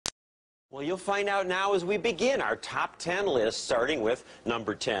Well, you'll find out now as we begin our top 10 list, starting with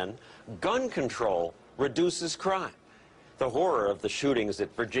number 10, gun control reduces crime. The horror of the shootings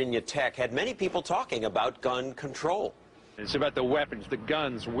at Virginia Tech had many people talking about gun control. It's about the weapons, the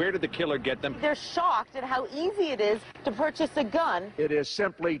guns. Where did the killer get them? They're shocked at how easy it is to purchase a gun. It is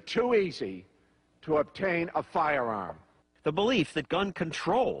simply too easy to obtain a firearm. The belief that gun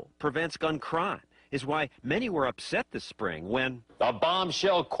control prevents gun crime is why many were upset this spring when a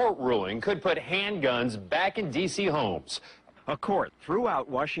bombshell court ruling could put handguns back in D.C. homes. A court threw out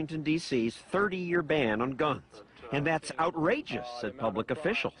Washington, D.C.'s 30-year ban on guns. And that's outrageous, said public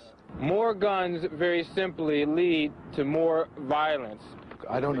officials. More guns, very simply, lead to more violence.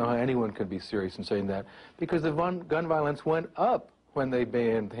 I don't know how anyone could be serious in saying that, because the gun violence went up when they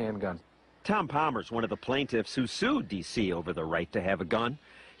banned handguns. Tom Palmer's one of the plaintiffs who sued D.C. over the right to have a gun.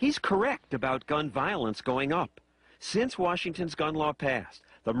 He's correct about gun violence going up. Since Washington's gun law passed,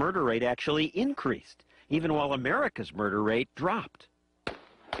 the murder rate actually increased, even while America's murder rate dropped.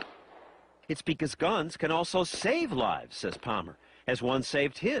 It's because guns can also save lives, says Palmer, as one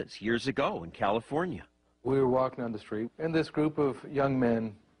saved his years ago in California. We were walking on the street, and this group of young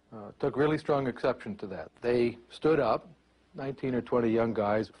men took really strong exception to that. They stood up, 19 or 20 young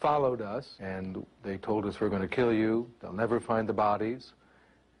guys followed us, and they told us, "We're going to kill you, they'll never find the bodies."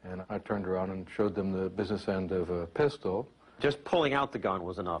 And I turned around and showed them the business end of a pistol. Just pulling out the gun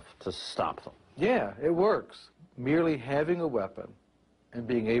was enough to stop them. Yeah, it works. Merely having a weapon and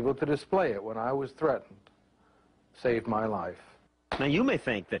being able to display it when I was threatened saved my life. Now, you may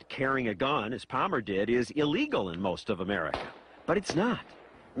think that carrying a gun, as Palmer did, is illegal in most of America, but it's not.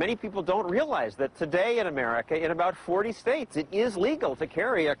 Many people don't realize that today in America, in about 40 states, it is legal to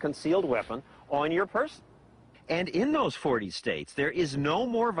carry a concealed weapon on your person. And in those 40 states, there is no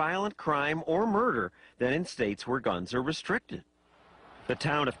more violent crime or murder than in states where guns are restricted. The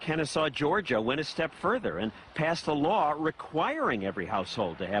town of Kennesaw, Georgia, went a step further and passed a law requiring every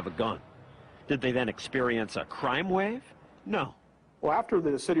household to have a gun. Did they then experience a crime wave? No. Well, after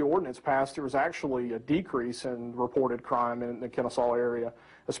the city ordinance passed, there was actually a decrease in reported crime in the Kennesaw area,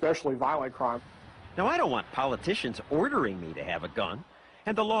 especially violent crime. Now, I don't want politicians ordering me to have a gun,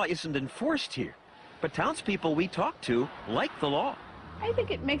 and the law isn't enforced here. But townspeople we talk to like the law. I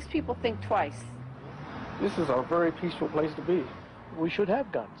think it makes people think twice. This is a very peaceful place to be. We should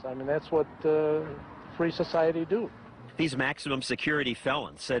have guns. I mean, that's what free society do. These maximum security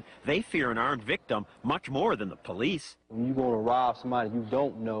felons said they fear an armed victim much more than the police. When you go to rob somebody you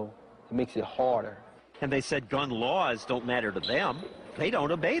don't know, it makes it harder. And they said gun laws don't matter to them. They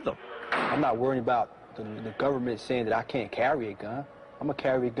don't obey them. I'm not worried about the government saying that I can't carry a gun. I'm going to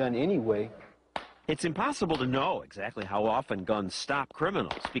carry a gun anyway. It's impossible to know exactly how often guns stop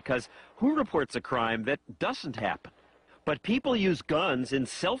criminals, because who reports a crime that doesn't happen? But people use guns in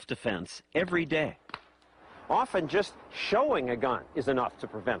self-defense every day. Often just showing a gun is enough to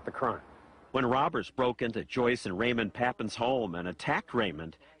prevent the crime. When robbers broke into Joyce and Raymond Papin's home and attacked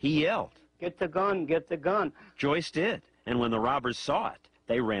Raymond, he yelled, "Get the gun, get the gun." Joyce did, and when the robbers saw it,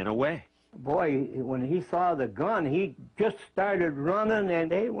 they ran away. Boy, when he saw the gun, he just started running,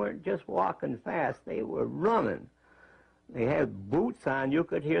 and they weren't just walking fast, they were running. They had boots on, you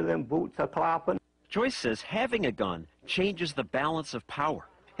could hear them boots a-clopping. Joyce says having a gun changes the balance of power.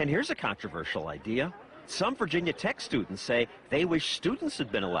 And here's a controversial idea. Some Virginia Tech students say they wish students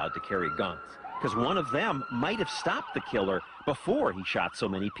had been allowed to carry guns, because one of them might have stopped the killer before he shot so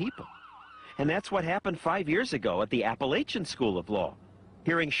many people. And that's what happened 5 years ago at the Appalachian School of Law.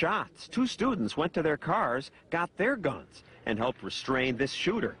 Hearing shots, 2 students went to their cars, got their guns, and helped restrain this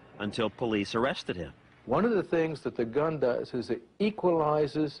shooter until police arrested him. One of the things that the gun does is it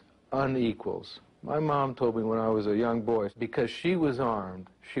equalizes unequals. My mom told me when I was a young boy, because she was armed,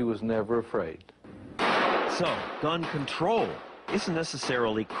 she was never afraid. So, gun control isn't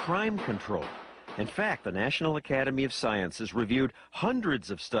necessarily crime control. In fact, the National Academy of Sciences reviewed hundreds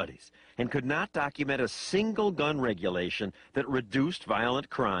of studies and could not document a single gun regulation that reduced violent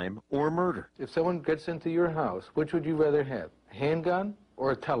crime or murder. If someone gets into your house, which would you rather have, a handgun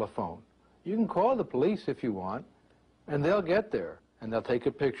or a telephone? You can call the police if you want, and they'll get there, and they'll take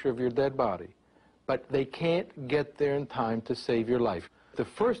a picture of your dead body. But they can't get there in time to save your life. The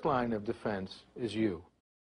first line of defense is you.